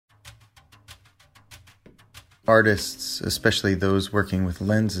artists, especially those working with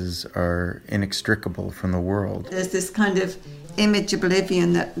lenses, are inextricable from the world. There's this kind of image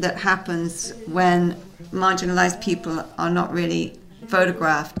oblivion that happens when marginalized people are not really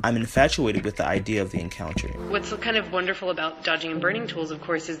photographed. I'm infatuated with the idea of the encounter. What's kind of wonderful about dodging and burning tools, of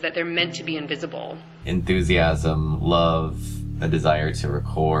course, is that they're meant to be invisible. Enthusiasm, love, a desire to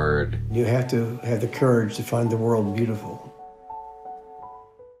record. You have to have the courage to find the world beautiful.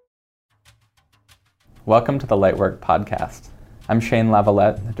 Welcome to the Lightwork podcast. I'm Shane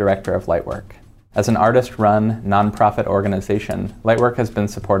Lavalette, the director of Lightwork. As an artist-run, nonprofit organization, Lightwork has been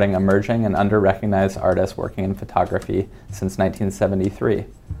supporting emerging and under-recognized artists working in photography since 1973.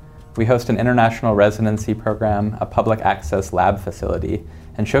 We host an international residency program, a public access lab facility,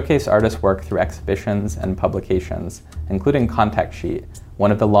 and showcase artists' work through exhibitions and publications, including Contact Sheet,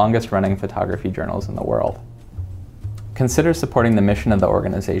 one of the longest-running photography journals in the world. Consider supporting the mission of the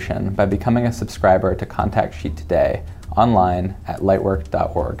organization by becoming a subscriber to Contact Sheet today, online at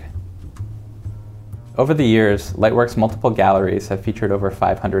lightwork.org. Over the years, Lightwork's multiple galleries have featured over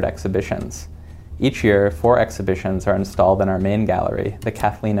 500 exhibitions. Each year, 4 exhibitions are installed in our main gallery, the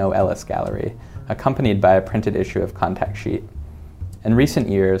Kathleen O. Ellis Gallery, accompanied by a printed issue of Contact Sheet. In recent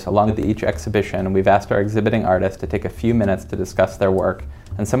years, along with each exhibition, we've asked our exhibiting artists to take a few minutes to discuss their work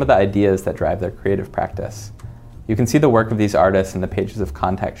and some of the ideas that drive their creative practice. You can see the work of these artists in the pages of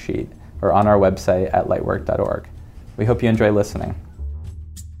Contact Sheet or on our website at lightwork.org. We hope you enjoy listening.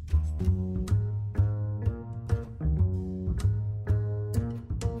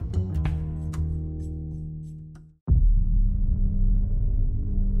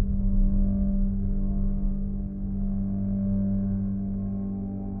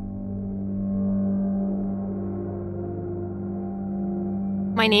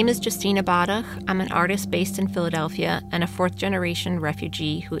 My name is Justina Badach. I'm an artist based in Philadelphia and a fourth-generation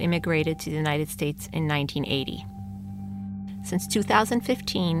refugee who immigrated to the United States in 1980. Since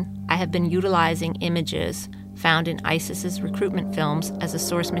 2015, I have been utilizing images found in ISIS's recruitment films as a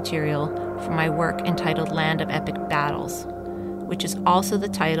source material for my work entitled Land of Epic Battles, which is also the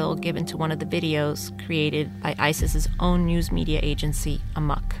title given to one of the videos created by ISIS's own news media agency,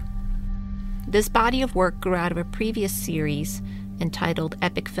 Amok. This body of work grew out of a previous series entitled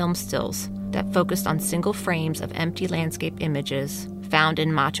Epic Film Stills that focused on single frames of empty landscape images found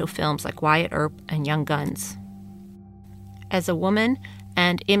in macho films like Wyatt Earp and Young Guns. As a woman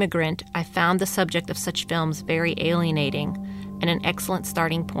and immigrant, I found the subject of such films very alienating and an excellent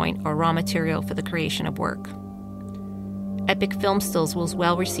starting point or raw material for the creation of work. Epic Film Stills was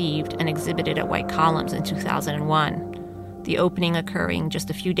well received and exhibited at White Columns in 2001, the opening occurring just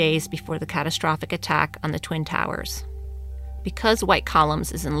a few days before the catastrophic attack on the Twin Towers. Because White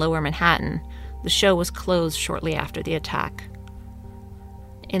Columns is in Lower Manhattan, the show was closed shortly after the attack.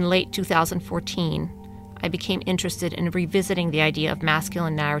 In late 2014, I became interested in revisiting the idea of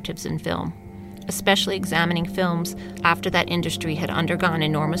masculine narratives in film, especially examining films after that industry had undergone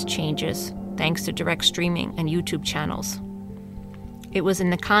enormous changes thanks to direct streaming and YouTube channels. It was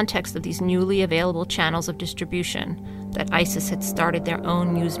in the context of these newly available channels of distribution that ISIS had started their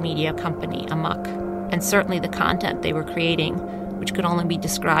own news media company, Amok. And certainly the content they were creating, which could only be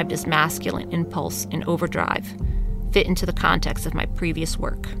described as masculine impulse in overdrive, fit into the context of my previous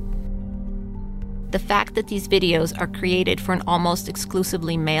work. The fact that these videos are created for an almost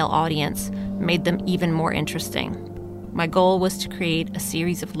exclusively male audience made them even more interesting. My goal was to create a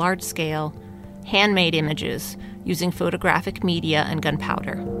series of large-scale, handmade images using photographic media and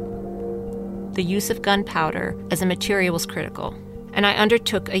gunpowder. The use of gunpowder as a material was critical, and I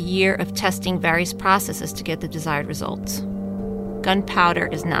undertook a year of testing various processes to get the desired results. Gunpowder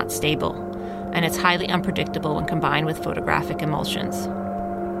is not stable, and it's highly unpredictable when combined with photographic emulsions.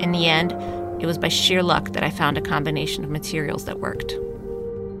 In the end, it was by sheer luck that I found a combination of materials that worked.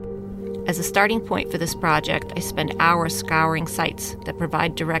 As a starting point for this project, I spent hours scouring sites that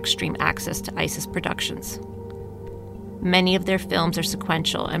provide direct stream access to ISIS productions. Many of their films are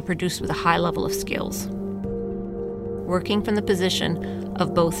sequential and produced with a high level of skills. Working from the position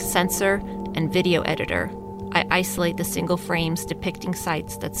of both censor and video editor, I isolate the single frames depicting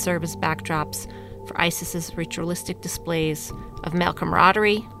sites that serve as backdrops for ISIS's ritualistic displays of male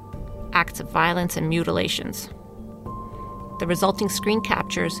camaraderie, acts of violence, and mutilations. The resulting screen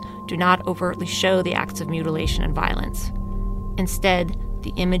captures do not overtly show the acts of mutilation and violence. Instead,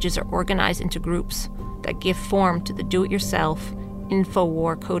 the images are organized into groups that give form to the do-it-yourself,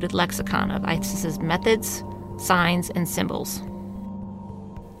 InfoWar-coded lexicon of ISIS's methods, signs, and symbols.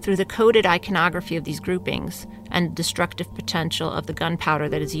 Through the coded iconography of these groupings and the destructive potential of the gunpowder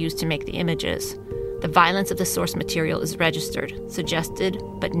that is used to make the images, the violence of the source material is registered, suggested,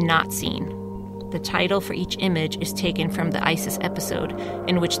 but not seen. the title for each image is taken from the ISIS episode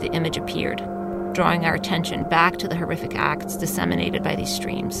in which the image appeared, drawing our attention back to the horrific acts disseminated by these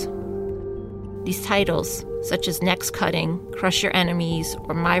streams. These titles, such as Next Cutting, Crush Your Enemies,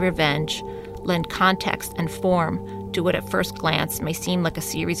 or My Revenge, lend context and form to what at first glance may seem like a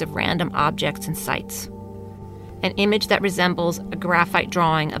series of random objects and sights. An image that resembles a graphite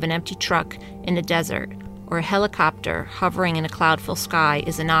drawing of an empty truck in the desert or a helicopter hovering in a cloud-filled sky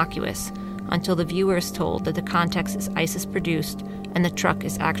is innocuous until the viewer is told that the context is ISIS-produced and the truck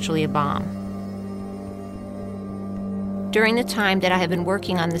is actually a bomb. During the time that I have been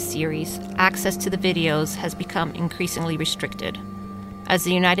working on this series, access to the videos has become increasingly restricted. As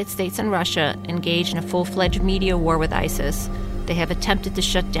the United States and Russia engage in a full-fledged media war with ISIS, they have attempted to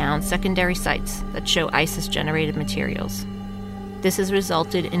shut down secondary sites that show ISIS-generated materials. This has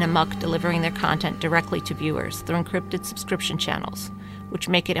resulted in Amok delivering their content directly to viewers through encrypted subscription channels, which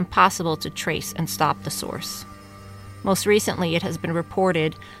make it impossible to trace and stop the source. Most recently, it has been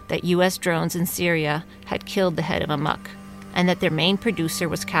reported that U.S. drones in Syria had killed the head of Amok, and that their main producer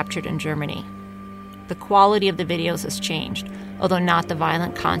was captured in Germany. The quality of the videos has changed, although not the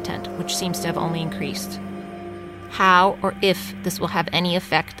violent content, which seems to have only increased. How or if this will have any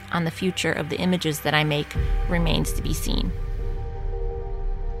effect on the future of the images that I make remains to be seen.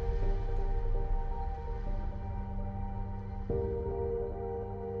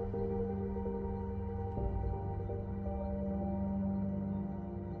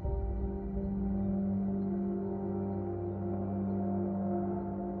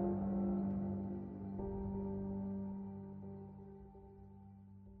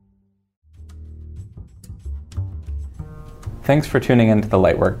 Thanks for tuning into the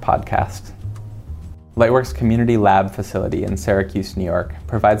Lightwork podcast. Lightwork's community lab facility in Syracuse, New York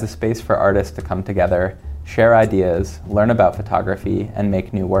provides a space for artists to come together, share ideas, learn about photography, and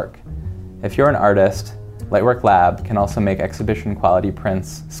make new work. If you're an artist, Lightwork Lab can also make exhibition quality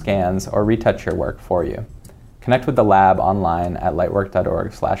prints, scans, or retouch your work for you. Connect with the lab online at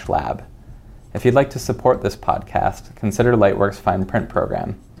lightwork.org/lab. If you'd like to support this podcast, consider Lightwork's Fine Print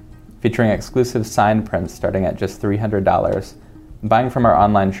program. Featuring exclusive signed prints starting at just $300, buying from our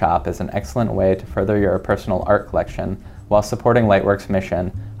online shop is an excellent way to further your personal art collection while supporting Lightwork's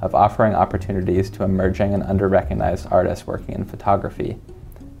mission of offering opportunities to emerging and under-recognized artists working in photography.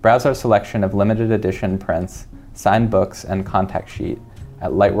 Browse our selection of limited edition prints, signed books, and contact sheet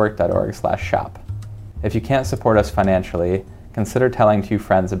at lightwork.org/shop. If you can't support us financially, consider telling 2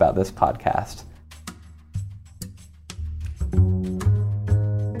 friends about this podcast.